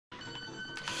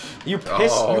You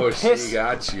piss. Oh, you piss. she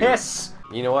got you. Piss.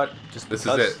 You know what? Just this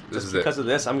because, is it. This is because it. of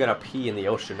this, I'm gonna pee in the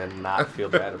ocean and not feel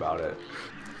bad about it.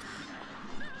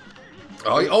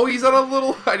 Oh, he's on a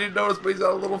little. I didn't notice, but he's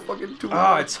on a little fucking tuba.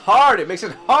 Oh, it's hard. It makes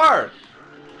it hard.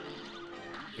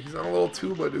 He's on a little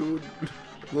tuba, dude.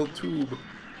 A little tube.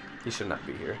 He should not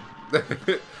be here.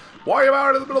 Why am I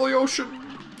out in the middle of the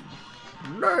ocean?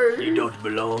 No. You don't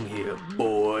belong here,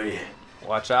 boy.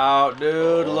 Watch out,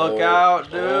 dude. Look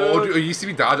out, dude. Oh, dude, you see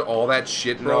me dodge all that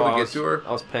shit, bro, to get to her?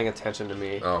 I was paying attention to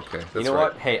me. Oh, okay. That's you know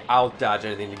what? Hey, I'll dodge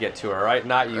anything to get to her, alright?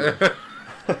 Not you.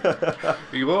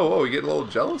 Whoa, you getting a little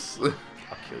jealous? I'll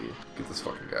kill you. Get this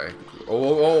fucking guy.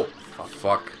 Oh.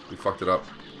 Fuck. We fucked it up.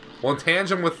 Well, in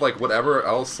tandem with, like, whatever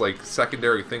else, like,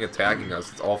 secondary thing attacking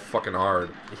us, it's all fucking hard.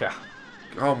 Yeah.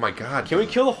 Oh, my God. Can we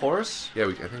kill the horse? Yeah,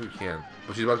 I think we can.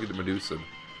 But she's about to get the Medusa.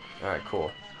 Alright, cool.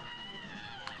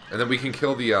 And then we can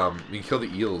kill the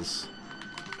eels.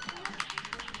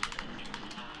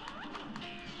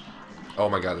 Oh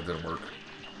my God, it didn't work.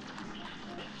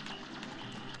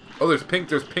 Oh, there's pink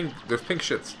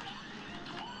shits.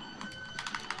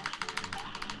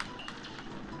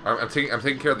 I'm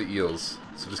taking care of the eels.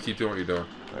 So just keep doing what you're doing.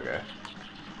 Okay.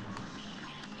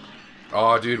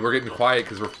 Oh, dude, we're getting quiet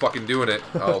because we're fucking doing it.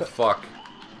 Oh fuck.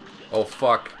 Oh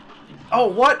fuck. Oh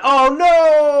what? Oh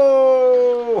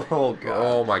no! Oh God.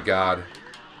 Oh my God.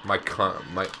 My cunt.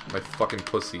 My fucking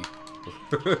pussy.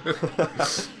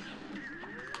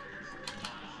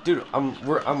 Dude,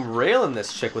 I'm railing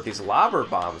this chick with these lobber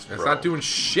bombs, bro. It's not doing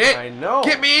shit. I know.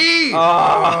 Get me!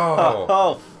 Oh,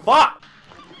 oh fuck!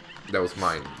 That was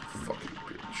mine, fucking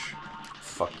bitch.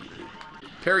 Fuck you.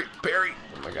 Parry.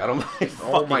 Oh my God! Oh my.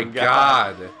 Oh my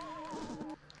God.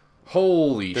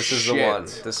 Holy shit. This is the one.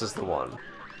 This is the one.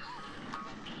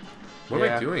 What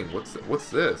am I doing? What's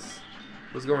this?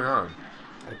 What's going on?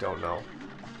 I don't know.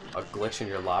 A glitch in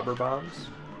your lobber bombs?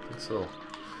 I think so.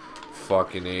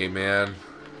 Fucking A, man.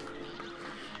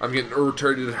 I'm getting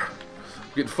irritated. I'm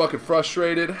getting fucking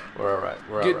frustrated. We're alright.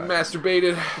 We're getting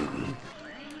masturbated.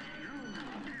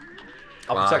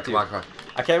 I'll protect you. Come on.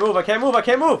 I can't move. I can't move. I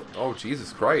can't move. Oh,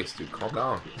 Jesus Christ, dude. Calm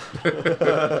down.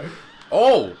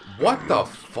 Oh, what the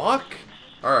fuck?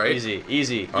 Alright.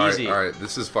 Easy. Alright.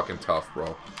 This is fucking tough,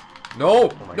 bro. No!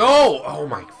 Oh No! Oh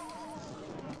my...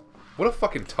 What a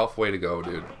fucking tough way to go,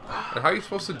 dude. And how are you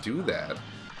supposed to do that?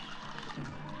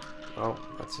 Oh,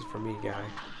 that's it for me, guy.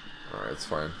 Alright, it's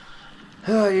fine.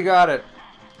 You got it.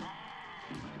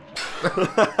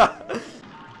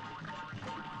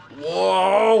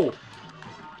 Whoa!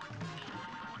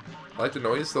 I like the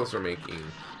noise those are making.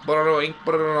 Brrrdoink,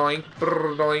 brrrdoink,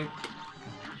 brrrdoink.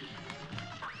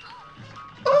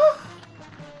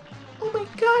 Oh my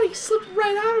God, he slipped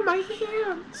right out of my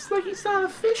hands. Like he's not a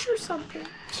fish or something.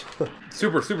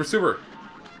 Super.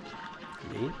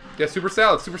 Me? Yeah, super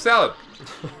salad.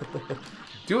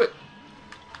 Do it.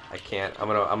 I can't. I'm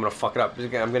gonna fuck it up. I'm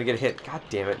gonna get hit. God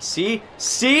damn it. See?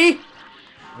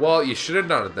 Well, you should have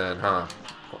done it then, huh?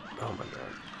 Oh my God.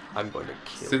 I'm going to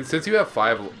kill. Since you have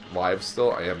 5 lives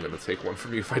still, I am gonna take one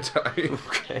from you if I die.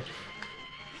 Okay.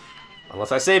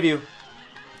 Unless I save you.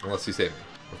 Unless you save me,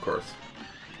 of course.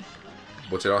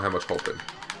 Which I don't have much hope in.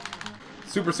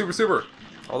 Super.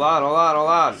 Hold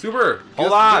on. Super.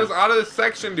 Hold on. Get us out of this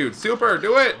section, dude. Super,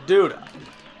 do it. Dude.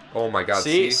 Oh my God.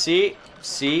 See?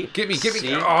 Get me.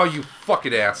 Oh, you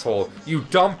fucking asshole. You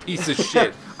dumb piece of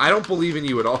shit. I don't believe in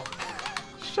you at all.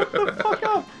 Shut the fuck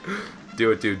up.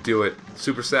 Do it, dude. Do it.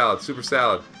 Super salad.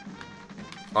 Oh,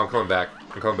 I'm coming back.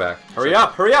 Hurry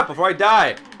up before I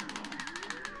die.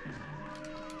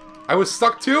 I was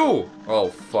stuck too. Oh,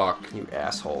 fuck. You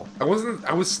asshole. I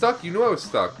was stuck. You knew I was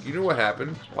stuck. You knew what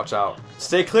happened. Watch out.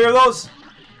 Stay clear of those.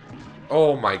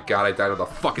 Oh my God, I died of the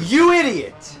fucking... You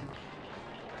idiot.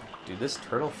 Dude, this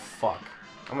turtle, fuck.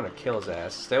 I'm gonna kill his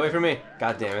ass. Stay away from me.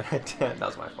 God damn it. That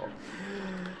was my fault.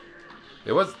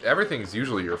 Everything's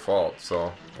usually your fault,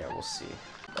 so... Yeah, we'll see.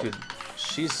 Dude,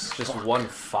 she's just one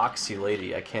foxy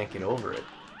lady. I can't get over it.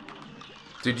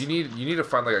 Dude, you need to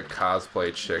find like a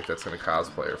cosplay chick that's gonna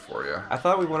cosplay her for you. I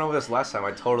thought we went over this last time.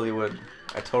 I totally would.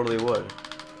 If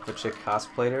a chick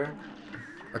cosplayed her.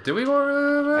 Did we go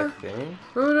over I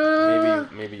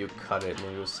think. Maybe you cut it.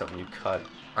 Maybe it was something you cut.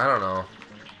 I don't know.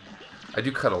 I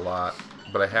do cut a lot,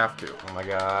 but I have to. Oh my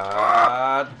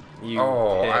God. You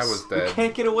Oh, piss. I was dead. You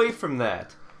can't get away from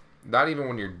that. Not even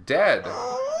when you're dead.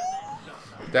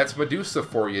 That's Medusa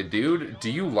for you, dude. Do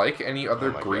you like any other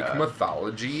Greek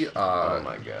mythology? Oh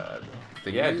my God.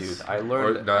 Thingies? Yeah, dude. I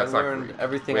learned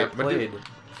everything I played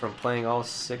from playing all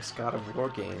 6 God of War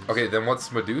games. Okay, then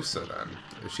what's Medusa then?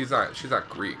 She's not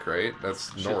Greek, right?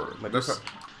 That's Norse.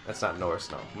 That's not Norse,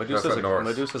 no.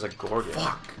 Medusa's a Gorgon.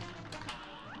 Fuck.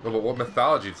 No, but what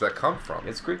mythology does that come from?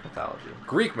 It's Greek mythology.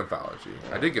 Greek mythology.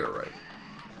 Yeah. I did get it right.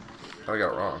 I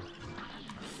got it wrong.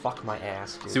 Fuck my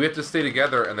ass, dude. So we have to stay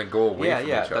together and then go away from each other.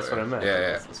 Yeah, that's what I meant.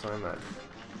 Yeah. That's what I meant.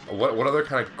 What other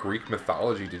kind of Greek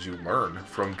mythology did you learn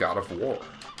from God of War?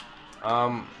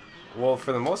 Well,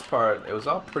 for the most part, it was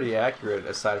all pretty accurate,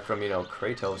 aside from, you know,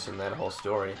 Kratos and that whole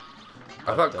story.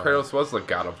 I thought Kratos was the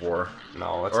God of War.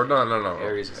 No, that's... Or no.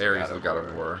 Ares is the God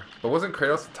of War. But wasn't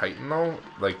Kratos a Titan, though?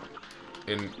 Like,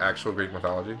 in actual Greek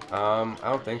mythology? I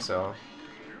don't think so.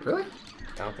 Really?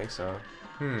 I don't think so.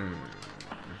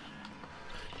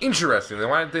 Interesting. Then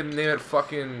why didn't they name it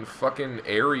fucking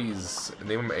Ares?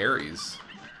 Name him Ares.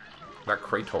 Not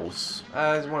Kratos.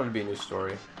 I just wanted to be a new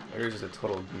story. Ares is a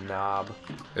total knob.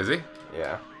 Is he?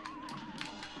 Yeah.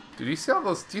 Dude, do you see all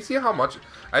those? Do you see how much?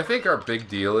 I think our big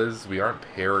deal is we aren't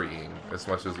parrying as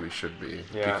much as we should be.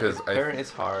 Yeah, because it's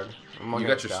hard. You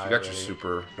got your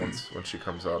super when she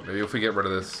comes out. Maybe if we get rid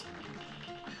of this.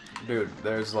 Dude,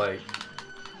 there's like,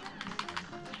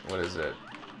 what is it?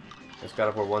 There's God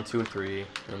of War 1, 2, and 3,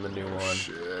 and the new one.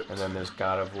 Shit. And then there's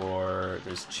God of War.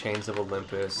 There's Chains of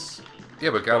Olympus.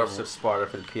 Yeah, but God Ghosts of Sparta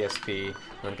for the PSP, and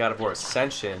then God of War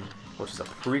Ascension, which is a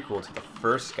prequel to the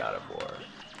first God of War.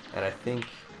 And I think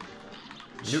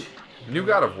New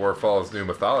God of War follows new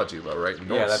mythology, though, right?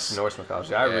 Norse. Yeah, that's Norse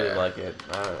mythology. I really like it.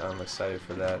 I'm excited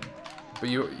for that. But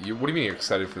you, what do you mean you're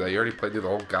excited for that? You already played through the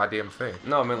whole goddamn thing.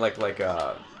 No, I mean like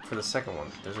for the second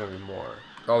one, there's gonna be more.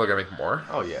 Oh, they're gonna make more?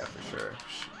 Oh yeah, for sure.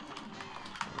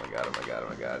 Oh my god! Oh my god! Oh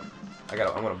my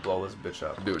god! I'm gonna blow this bitch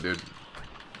up. Do it, dude.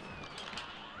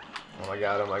 Oh my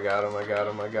god! Oh my god! Oh my god!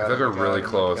 Oh my god! I think we're really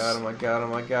close. Oh my god! Oh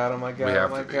my god! Oh my god! We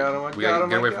have oh my to be. god! Oh my We god! gotta Oh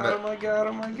get my away from god! that. Oh my god!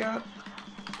 Oh my god!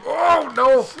 Oh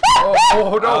no!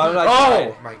 Oh no!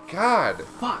 Oh my god!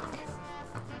 Fuck!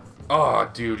 Oh,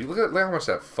 dude, look at how much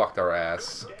that fucked our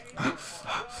ass.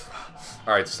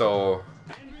 All right, so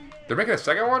they're making a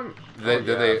second one. Did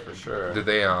they? For sure. Did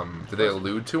they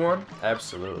allude to one?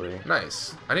 Absolutely.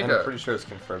 Nice. I'm pretty sure it's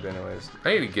confirmed, anyways.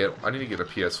 I need to get a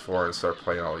PS4 and start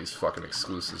playing all these fucking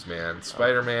exclusives, man.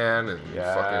 Spider-Man and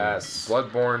fucking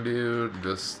Bloodborne, dude.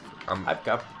 Do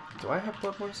I have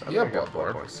Bloodborne? Yeah,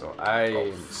 Bloodborne. So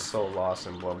I'm so lost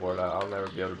in Bloodborne. I'll never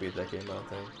be able to beat that game, I don't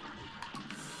think.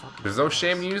 There's no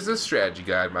shame to use this strategy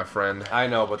guide, my friend. I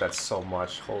know, but that's so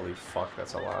much. Holy fuck,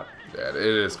 that's a lot. Yeah, it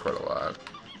is quite a lot.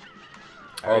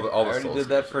 I already did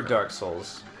that for Dark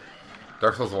Souls.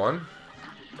 Dark Souls 1?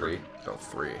 3. No,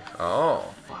 3.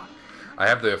 Oh. Fuck. I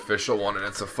have the official one, and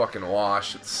it's a fucking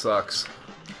wash. It sucks.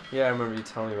 Yeah, I remember you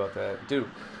telling me about that. Dude,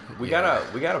 we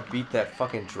gotta beat that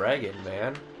fucking dragon,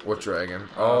 man. What dragon?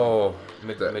 Oh,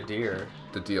 Medir.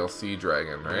 The DLC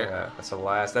dragon, right? Yeah, that's the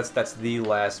last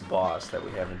boss that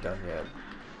we haven't done yet.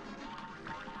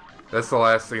 That's the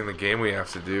last thing in the game we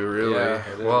have to do, really. Yeah,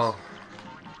 it is. Well,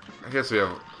 I guess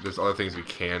there's other things we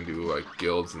can do, like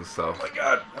guilds and stuff. Oh my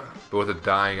god! But with a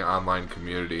dying online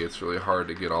community, it's really hard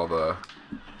to get all the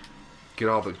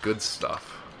good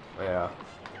stuff. Yeah.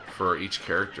 For each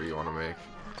character you want to make.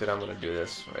 Dude, I'm gonna do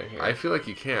this right here. I feel like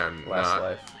you can. Last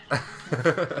life.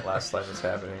 Last life is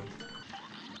happening.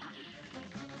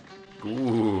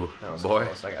 Ooh, That was boy.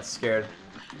 close. I got scared.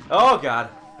 Oh god!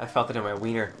 I felt it in my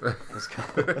wiener.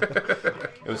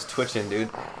 It was twitching, dude.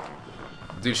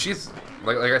 Dude, she's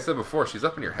like I said before, she's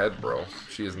up in your head, bro.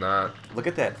 She is not. Look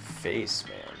at that face,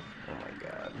 man. Oh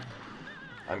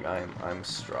my god. I'm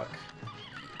struck.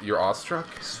 You're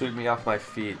awestruck? Sweep me off my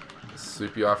feet.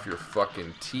 Sweep you off your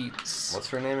fucking teats. What's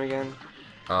her name again?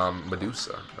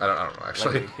 Medusa. I don't know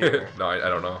actually. Here. No, I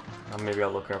don't know. Maybe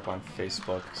I'll look her up on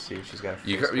Facebook, see if she's got a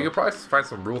Facebook. You could probably find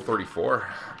some Rule 34.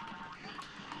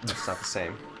 It's not the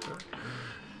same.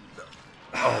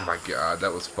 Oh my god,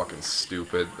 that was fucking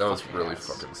stupid. That was really ass.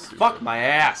 fucking stupid. Fuck my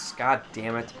ass! God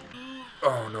damn it.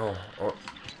 Oh no.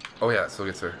 Oh yeah, so it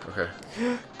gets her. Okay.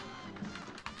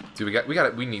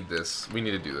 Dude, we need this. We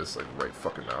need to do this like right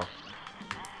fucking now.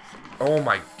 Oh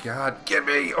my god, get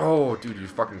me! Oh, dude, you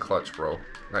fucking clutch, bro.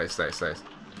 Nice.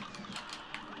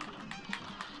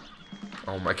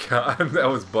 Oh my god, that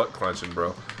was butt clenching,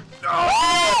 bro. No!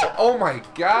 Oh my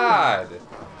god!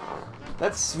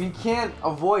 You can't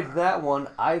avoid that one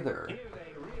either.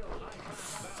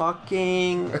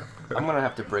 Fucking... I'm gonna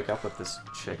have to break up with this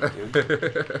chick,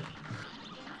 dude.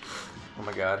 Oh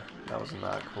my god, that was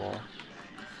not cool.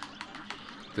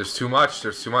 There's too much.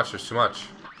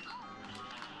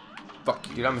 Fuck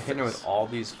you. Dude, I'm hitting her with all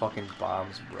these fucking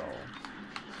bombs, bro.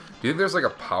 Do you think there's like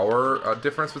a power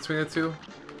difference between the two?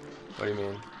 What do you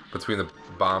mean? Between the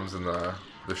bombs and the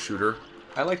shooter?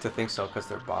 I like to think so, because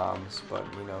they're bombs, but,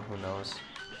 you know, who knows?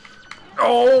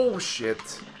 Oh,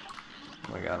 shit.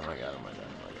 Oh my god.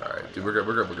 Alright, dude, we're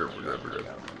good.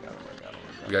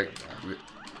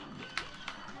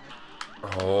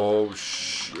 Oh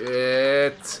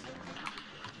shit!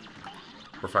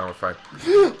 We're fine. We're fine.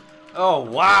 Oh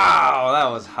wow, that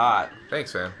was hot.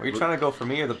 Thanks, man. Were you trying to go for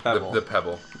me or the pebble? The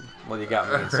pebble. Well, you got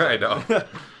me. I know.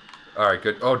 All right,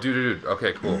 good. Oh, dude.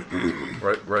 Okay, cool.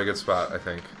 We're at a good spot, I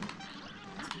think.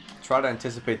 Try to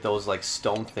anticipate those like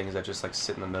stone things that just like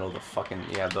sit in the middle of the fucking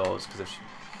those because it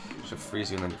should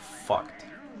freeze you and then you're fucked.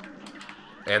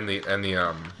 And the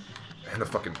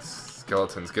fucking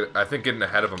skeletons. I think getting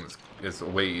ahead of them is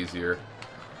way easier.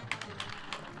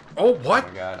 Oh, what? Oh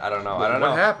my god, I don't know.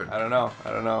 What happened? I don't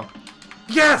know.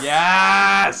 Yes!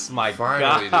 Yes! My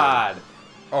Finally, god! Dude.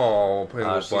 Oh, playing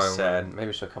a little She's violin. sad.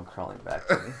 Maybe she'll come crawling back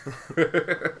to me.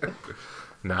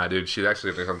 Nah, dude, she's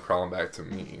actually gonna come crawling back to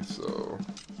me, so...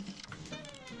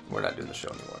 We're not doing the show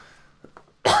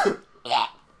anymore.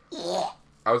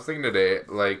 I was thinking today,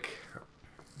 like,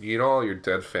 you know all your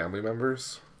dead family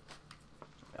members?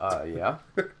 Yeah.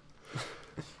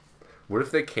 What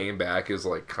if they came back as,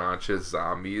 like, conscious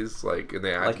zombies, like, and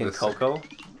they acted Like in this... Coco?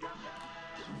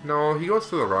 No, he goes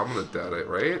to the realm of the dead,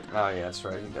 right? Oh yeah, that's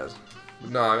right, he does.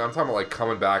 No, I'm talking about, like,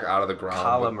 coming back out of the ground.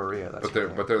 Kala Maria, that's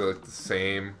But they're like, the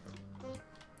same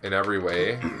in every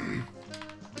way.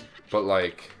 But,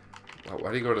 like...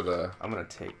 Why do you go to the... I'm gonna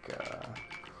take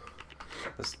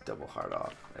this double heart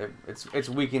off. It's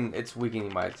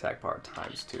weakening my attack power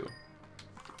times 2.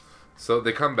 So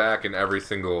they come back in every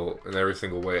single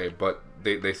way, but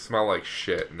they smell like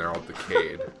shit and they're all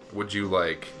decayed. Would you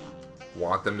like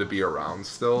want them to be around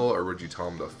still, or would you tell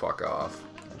them to fuck off?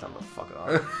 I'd tell them to fuck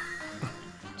off.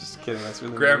 Just kidding. That's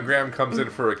really Graham comes in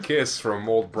for a kiss from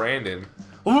old Brandon.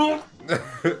 Graham,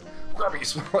 you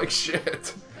smell like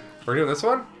shit. We're doing this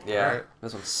one? Yeah, Right.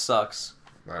 this one sucks.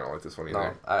 I don't like this one No,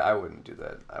 either. I wouldn't do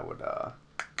that. I would,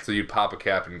 So you'd pop a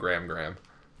cap and Graham.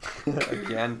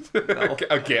 Again? No.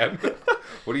 Again?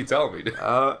 What are you telling me, dude?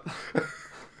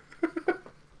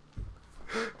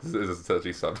 This is a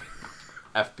touchy subject.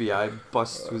 FBI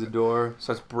busts through the door,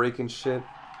 starts breaking shit.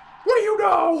 What do you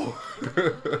know?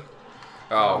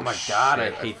 Oh my god, I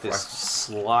shit. hate this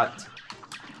slut.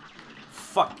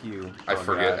 Fuck you. I Oh,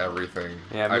 forget God. everything.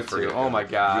 Yeah, me I too. forget Oh my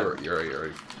god. You're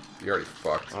already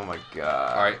fucked. Oh my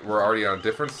god. Alright, we're already on a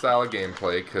different style of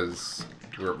gameplay because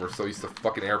we're so used to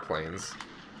fucking airplanes.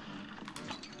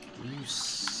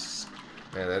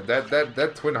 Man,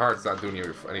 that twin heart's not doing you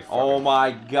any fucking... Oh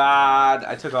my god.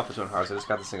 I took off the twin hearts. I just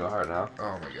got the single heart now.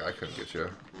 Oh my god, I couldn't get you.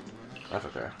 That's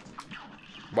okay.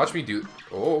 Watch me do...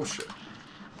 Oh shit.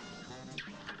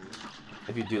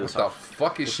 If you do this, What the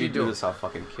fuck is she if you do doing? this, I'll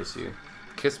fucking kiss you.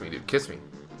 Kiss me, dude. Kiss me.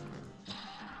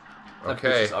 That bitch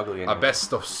Okay. is ugly anyway.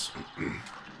 Abestos.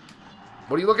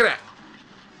 What are you looking at?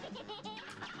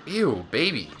 Ew,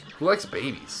 baby. Who likes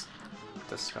babies?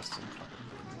 Disgusting.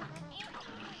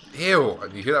 Ew.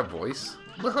 Do you hear that voice?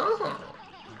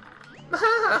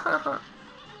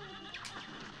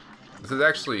 This is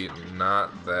actually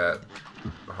not that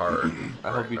hard.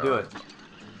 I hope you do it.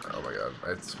 Oh my god.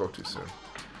 I spoke too soon.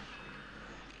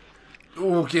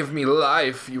 Ooh, give me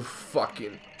life, you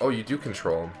fucking... Oh, you do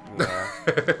control him. Yeah.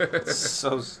 It's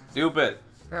so stupid.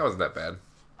 That wasn't that bad.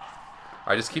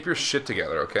 Alright, just keep your shit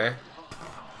together, okay?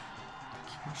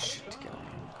 Keep your shit together.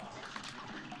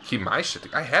 Keep my shit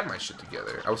together. I had my shit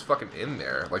together. I was fucking in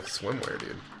there, like swimwear,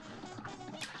 dude.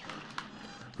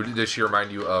 Does she remind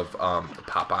you of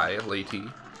Popeye Lady?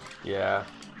 Yeah.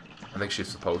 I think she's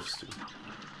supposed to.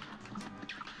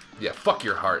 Yeah, fuck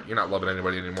your heart. You're not loving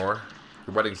anybody anymore.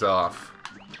 Your wedding's off.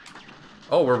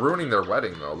 Oh, we're ruining their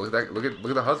wedding though. Look at that. Look at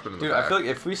the husband in the Dude, back. I feel like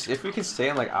if we can stay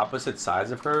on like opposite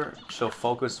sides of her, she'll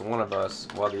focus one of us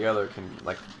while the other can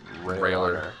like rail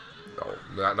on her.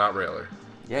 No, not railer.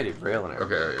 Yeah, dude, rail on her.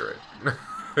 Okay, you're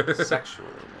right. Sexually,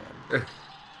 man.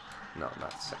 No,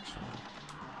 not sexually.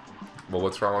 Well,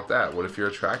 what's wrong with that? What if you're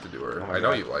attracted to her? Oh my I know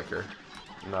God. you like her.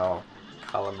 No.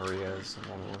 Kala Maria is the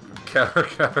one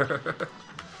for me.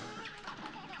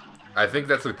 I think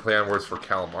that's a play on words for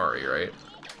calamari, right?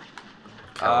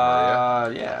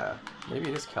 Calamaria? Yeah. Maybe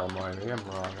it is calamari. Maybe I'm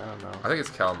wrong. I don't know. I think it's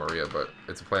calamaria, but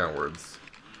it's a play on words.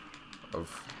 Of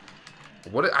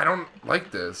what? I don't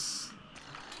like this.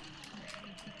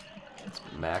 It's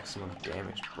maximum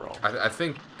damage, bro. I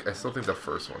still think the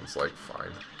first one's like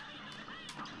fine.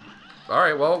 All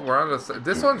right, well we're on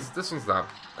this one's not.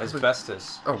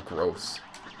 Asbestos. Oh, gross.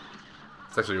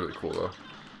 It's actually really cool though.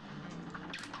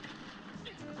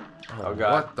 Oh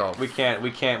god. What the? We can't.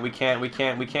 What do you mean we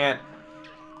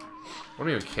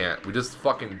can't? We just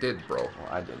fucking did, bro. Well,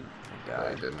 I didn't. I I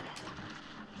died. didn't.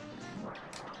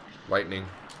 Lightning.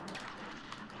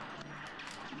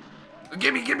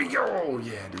 Gimme! Oh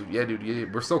yeah, dude. Yeah.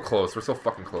 We're so close. We're so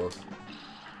fucking close.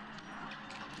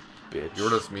 bitch.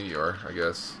 Yorda's Meteor, I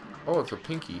guess. Oh, it's a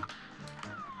pinky.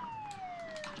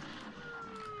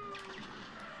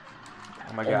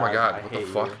 Oh my Oh my god, I what hate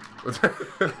the fuck?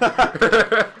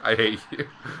 I hate you.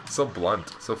 So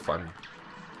blunt, so fun.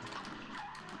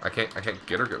 I can't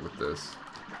get her good with this.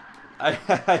 I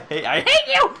hate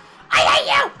you! I hate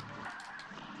you!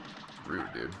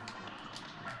 Rude, dude.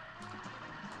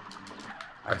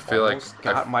 I feel like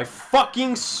got my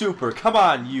fucking super. Come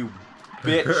on, you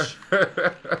bitch.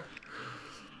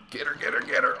 Get her, get her,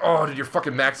 get her. Oh, dude, you're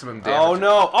fucking maximum damage. Oh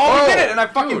no. Oh, we did it, and I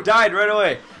fucking dude. died right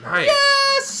away. Nice.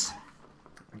 Yes!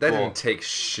 That Cool. didn't take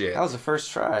shit. That was the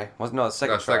first try. No, the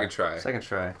second try. Second try. Second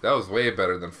try. That was way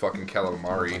better than fucking Oh my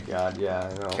calamari. god, yeah, I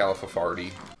know.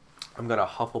 Califafarty. I'm gonna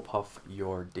Hufflepuff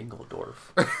your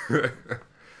Dingledorf.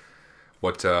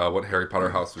 What Harry Potter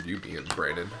house would you be in,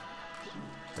 Brandon?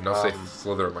 And don't say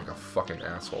Slytherin like a fucking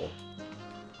asshole.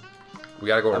 We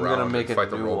gotta go I'm around gonna make and a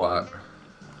fight the new robot. one.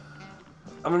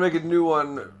 I'm gonna make a new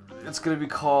one. It's gonna be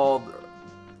called...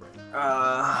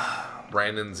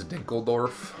 Brandon's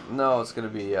Dinkeldorf. No, it's gonna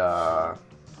be,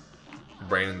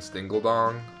 Brandon's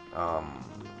Dingledong.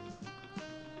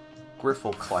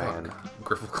 Griffle Clan. Fuck.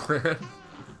 Griffle Clan.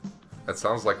 That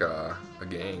sounds like a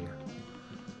gang.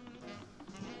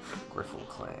 Griffle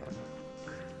Clan.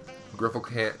 Griffle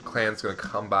Clan's gonna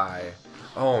come by.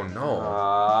 Oh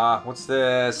no. What's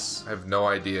this? I have no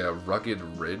idea. Rugged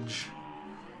Ridge?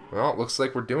 Well, it looks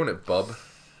like we're doing it, bub.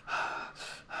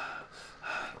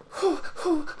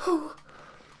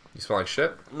 You smell like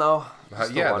shit? No.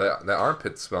 Yeah, the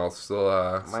armpit smell still,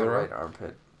 My still right right.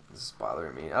 armpit is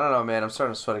bothering me. I don't know, man. I'm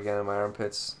starting to sweat again in my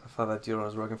armpits. I thought that deodorant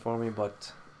was working for me,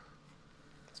 but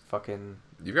it's fucking...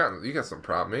 You got some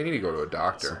problem. Maybe you need to go to a some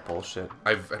doctor. bullshit.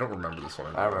 I don't remember this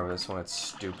one. I remember this one. It's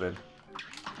stupid.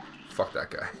 Fuck that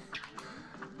guy.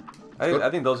 I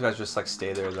think those guys just like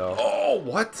stay there though. Oh,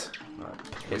 what?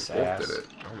 Piss We both ass. did it.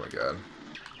 Oh my god.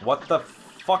 What the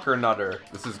fucker nutter?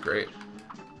 This is great.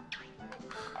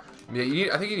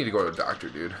 Yeah, I think you need to go to a doctor,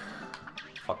 dude.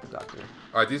 Fuck the doctor.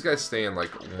 Alright, these guys stay in like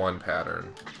one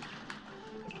pattern.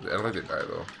 I don't think they die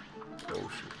though. Oh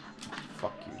shit.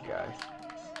 Fuck you, guy.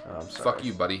 Oh, I'm sorry. Fuck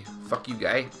you, buddy. Fuck you,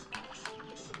 guy.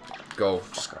 Go.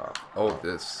 Fuck off. Oh,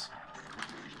 this.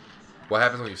 What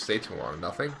happens when you stay too long?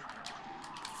 Nothing?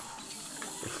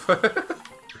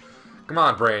 Come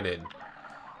on, Brandon.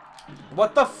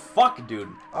 What the fuck, dude?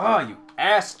 Oh, you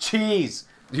ass cheese.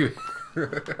 You. I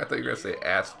thought you were gonna say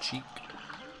ass cheek.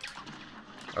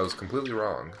 I was completely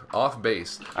wrong. Off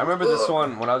base. I remember this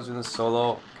one when I was doing this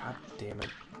solo. God damn it.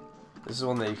 This is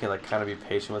one that you can like kind of be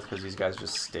patient with because these guys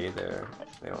just stay there.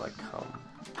 They don't like come.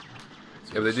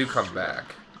 Yeah, but they do come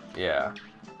back. Yeah.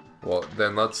 Well,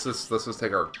 then let's just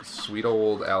take our sweet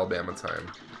old Alabama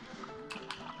time.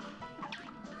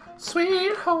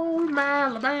 Sweet home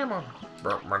Alabama.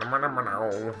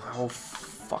 Oh,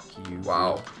 fuck you.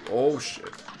 Wow. Oh shit.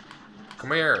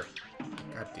 Come here.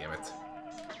 God damn it.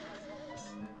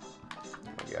 Oh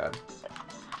my god.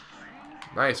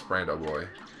 Nice, Brando boy.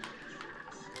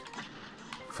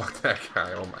 Fuck that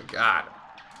guy. Oh my god.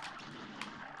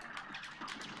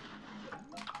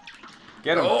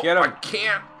 Get him, Oh, get him. I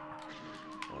can't.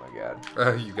 Oh my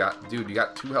god. You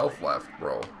got 2 health left,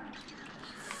 bro.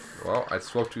 Well, I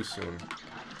spoke too soon.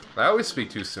 I always speak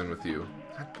too soon with you.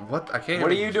 What? I can't. What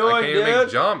are even, you doing, I can't dude? even make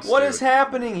jumps. What dude. is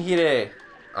happening here?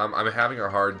 I'm having a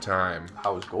hard time.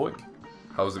 How's it going?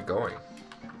 How's it going?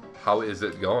 How is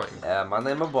it going? My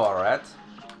name is Borat.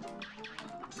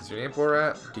 Is your name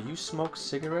Borat? Do you smoke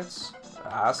cigarettes?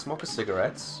 I smoke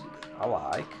cigarettes. I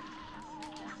like.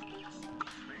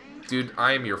 Dude,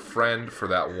 I am your friend for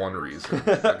that one reason.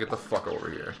 Now get the fuck over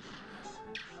here.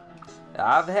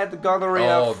 I've had the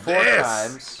gonorrhea 4 this!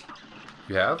 times.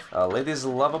 You have? Ladies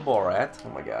love a Borat. Oh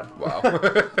my god. Wow.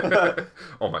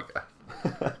 Oh my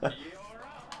god.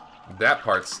 That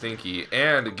part's stinky,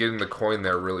 and getting the coin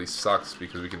there really sucks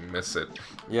because we can miss it.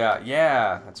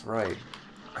 Yeah, that's right.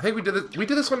 I think we did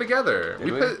this one together.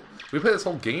 Did we? We played this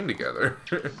whole game together.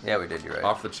 Yeah, we did. You're right.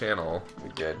 Off the channel. We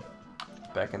did.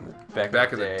 Back in the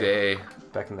day.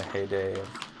 Back in the heyday.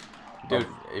 Dude,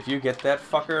 if you get that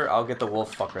fucker, I'll get the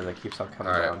wolf fucker that keeps on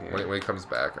coming down here. When he comes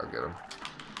back, I'll get him.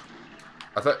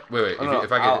 I thought. Wait. Oh, no,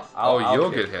 if I get,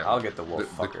 you'll get him. I'll get the wolf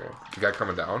fucker. The guy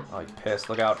coming down. Oh, you pissed!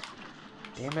 Look out!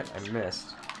 Damn it! I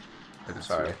missed. I'm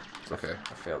sorry. It's okay.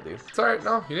 I failed you. It's alright.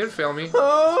 No, you didn't fail me. It's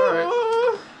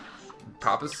alright.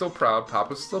 Papa's still proud.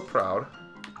 Papa's still proud.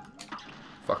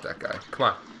 Fuck that guy.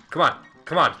 Come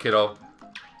on, kiddo.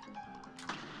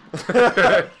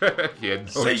 He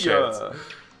had no chance.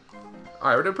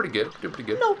 Alright, we're doing pretty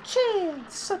good. No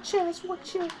chance, such as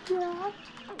what you got.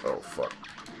 Oh, fuck.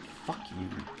 Fuck you,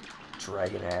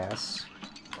 dragon ass.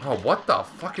 Oh, what the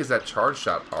fuck is that charge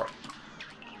shot power?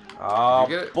 Oh,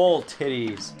 get it? bull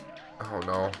titties. Oh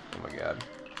no. Oh my god.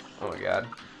 Oh my god.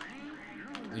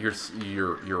 You're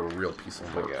a real piece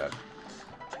of Oh work. my god.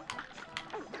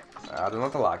 I don't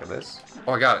want the lock of this.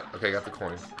 Oh, I got it. Okay, I got the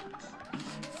coin.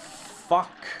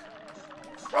 Fuck.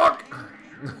 Fuck!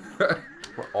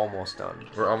 We're almost done.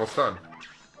 We're almost done.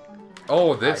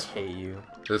 Oh, this. I hate you.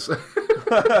 This.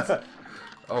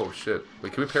 Oh, shit.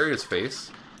 Wait, can we parry his face?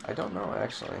 I don't know,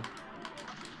 actually.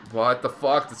 What the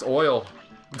fuck? It's oil.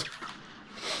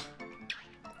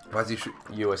 Why is he shoot?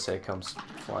 USA comes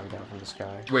flying down from the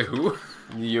sky. Wait, who?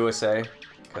 The USA,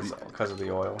 because of the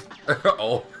oil.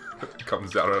 Oh.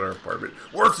 Comes down on our apartment.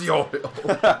 Where's the oil?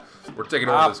 We're taking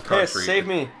over this country. Piss, save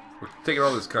me. We're taking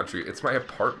over this country. It's my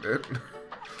apartment.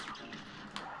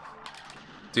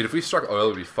 Dude, if we struck oil,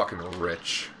 we'd be fucking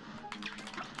rich.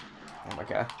 Oh my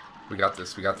god. We got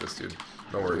this. We got this, dude.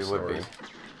 No worries. We would no worries.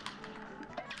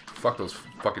 Fuck those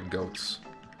fucking goats.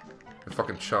 They're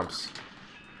fucking chumps.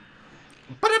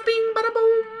 Bada bing, bada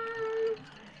boom.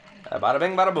 Bada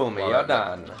bing, bada boom. Wow, You're that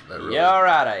done. really- You're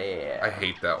out of here. I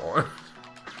hate that one.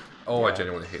 Oh, I Yeah.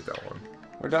 genuinely hate that one.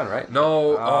 We're done, right?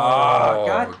 No. Oh,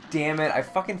 god damn it! I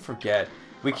fucking forget.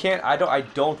 We can't. I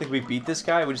don't think we beat this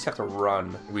guy. We just have to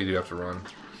run. We do have to run.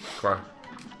 Come on.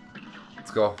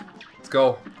 Let's go. Let's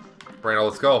go. Brando,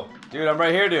 let's go. Dude, I'm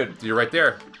right here, dude. You're right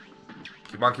there.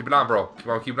 Keep on keeping on, bro. Keep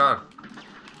on keeping on.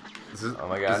 This is, Oh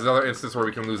my god. This is another instance where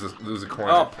we can lose a coin.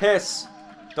 Oh, piss!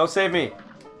 Don't save me.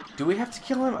 Do we have to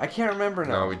kill him? I can't remember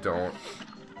now. No, we don't.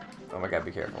 Oh my god,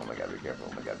 be careful. Oh my god, be careful.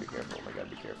 Oh my god, be careful. Oh my god,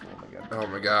 be careful. Oh my god. Oh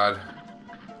my god.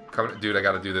 Come, dude, I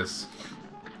gotta do this.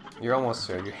 You're almost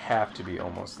there. You have to be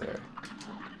almost there.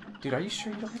 Dude, are you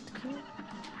sure you don't have to kill him?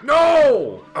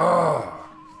 No! Oh.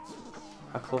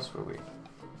 How close were we?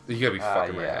 You gotta be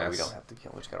fucking my yeah, ass. we don't have to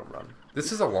kill him. We just gotta run.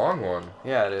 This is a long one.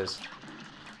 Yeah, it is.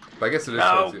 But I guess it is.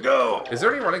 Now go! Is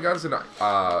there any running guns in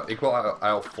Equal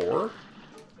Aisle 4?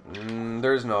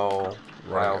 There's no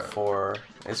Right. Aisle 4.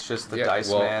 It's just the Yeah, Dice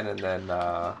well- Man and then,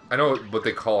 I know what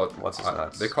they call it. What's his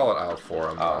nuts? They call it Aisle 4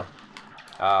 on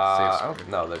Oh.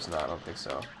 No, there's not. I don't think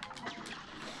so.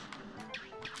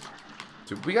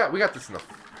 Dude, we got this in the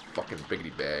fucking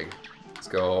biggity bag. Let's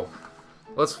go.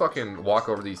 Let's fucking walk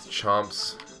over these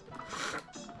chumps.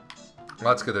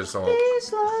 Let's get this on.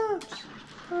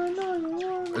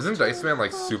 Isn't Dice Man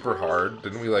like super hard?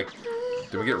 Did we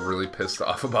get really pissed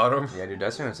off about him? Yeah, dude,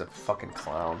 Dice Man is a fucking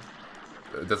clown.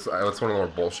 That's one of the more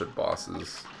bullshit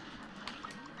bosses.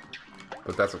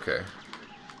 But that's okay.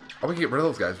 Oh, we can get rid of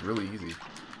those guys really easy.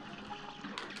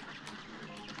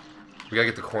 We gotta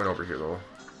get the coin over here though.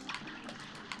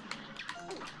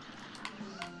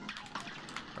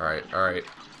 Alright, alright.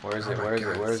 Where is it? Oh my Where is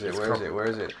God, it? Where is it? it's Where is it? Where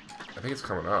is it? I think it's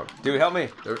coming up. Dude, help me!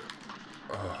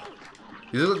 Oh.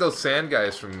 These are like those sand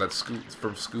guys from that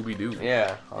from Scooby-Doo.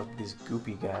 Yeah, all these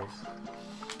goopy guys.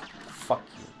 Fuck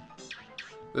you.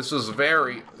 This was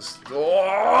very...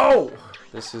 Oh!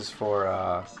 This is for,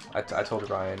 I told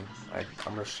Ryan, I'm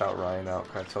gonna shout Ryan out,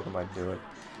 'cause I told him I'd do it.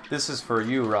 This is for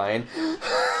you, Ryan.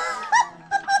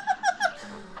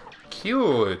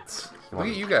 Cute. Look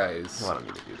at you guys. He wanted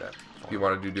me to do that. You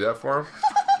wanted to do that for him?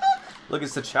 Look,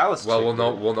 it's the chalice Well, chick,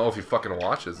 we'll know if he fucking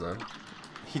watches then.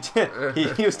 He did.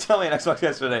 He was telling me on Xbox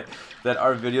yesterday that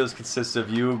our videos consist of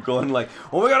you going like,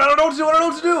 "Oh my god, I don't know what to do. I don't know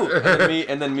what to do,"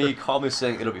 and then me call me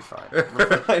saying it'll be fine.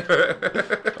 I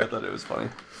thought it was funny.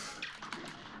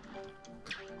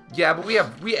 Yeah, but we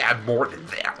add more than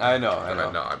that. I know. I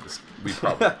know. No,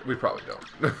 we probably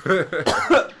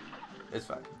don't. It's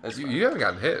fine. It's you, fine. you haven't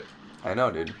gotten hit. I know,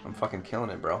 dude. I'm fucking killing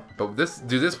it, bro. But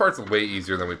this part's way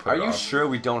easier than we put Are it you off. sure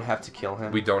we don't have to kill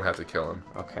him? We don't have to kill him.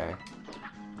 Okay.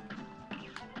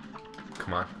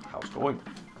 Come on. How's it going?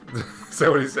 Is that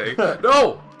what he's saying?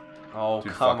 No! Oh,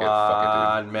 Dude, come fuck it,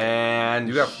 on, dude. man.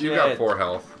 You got Shit. 4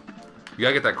 health. You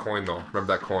gotta get that coin though.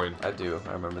 Remember that coin. I do.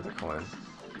 I remember the coin.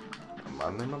 I'm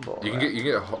on my ball. You can get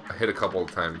hit a couple of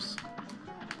times.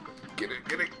 Get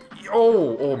it.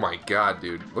 Oh my god,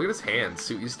 dude. Look at his hands.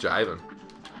 He's jiving.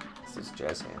 It's his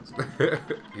jazz hands.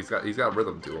 he's got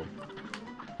rhythm to him.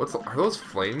 Are those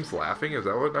flames laughing? Is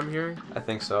that what I'm hearing? I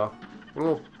think so. What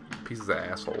little pieces of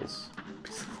assholes.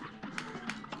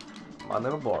 I'm on my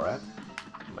ball, right?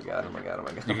 Oh my god, oh my god, oh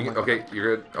my god. You can, oh my okay, God.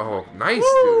 you're good. Oh, nice,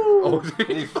 Woo! dude.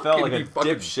 Oh, He felt like a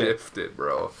fucking dipshit. diffed it,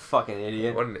 bro. Fucking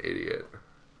idiot. What an idiot.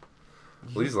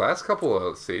 Well, these last couple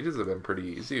of stages have been pretty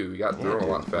easy. We got through them a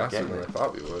lot dude, we're faster getting than I it.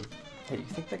 thought we would. Hey, you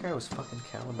think that guy was fucking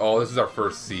Callum? Oh, this is our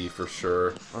first C for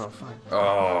sure. Oh, fine.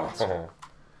 Oh.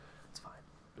 It's fine.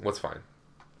 What's fine?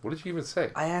 What did you even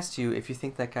say? I asked you if you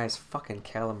think that guy's fucking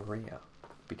Callum Maria.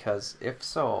 Because if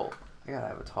so, I gotta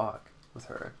have a talk with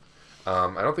her.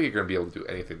 I don't think you're gonna be able to do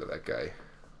anything to that guy.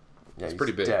 Yeah, he's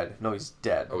pretty big. Dead. No, he's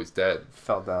dead. Oh, he's dead.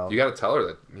 Fell down. You gotta tell her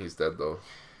that he's dead, though.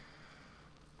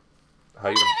 How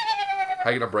you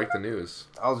gonna break the news?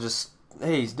 I'll just...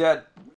 Hey, he's dead.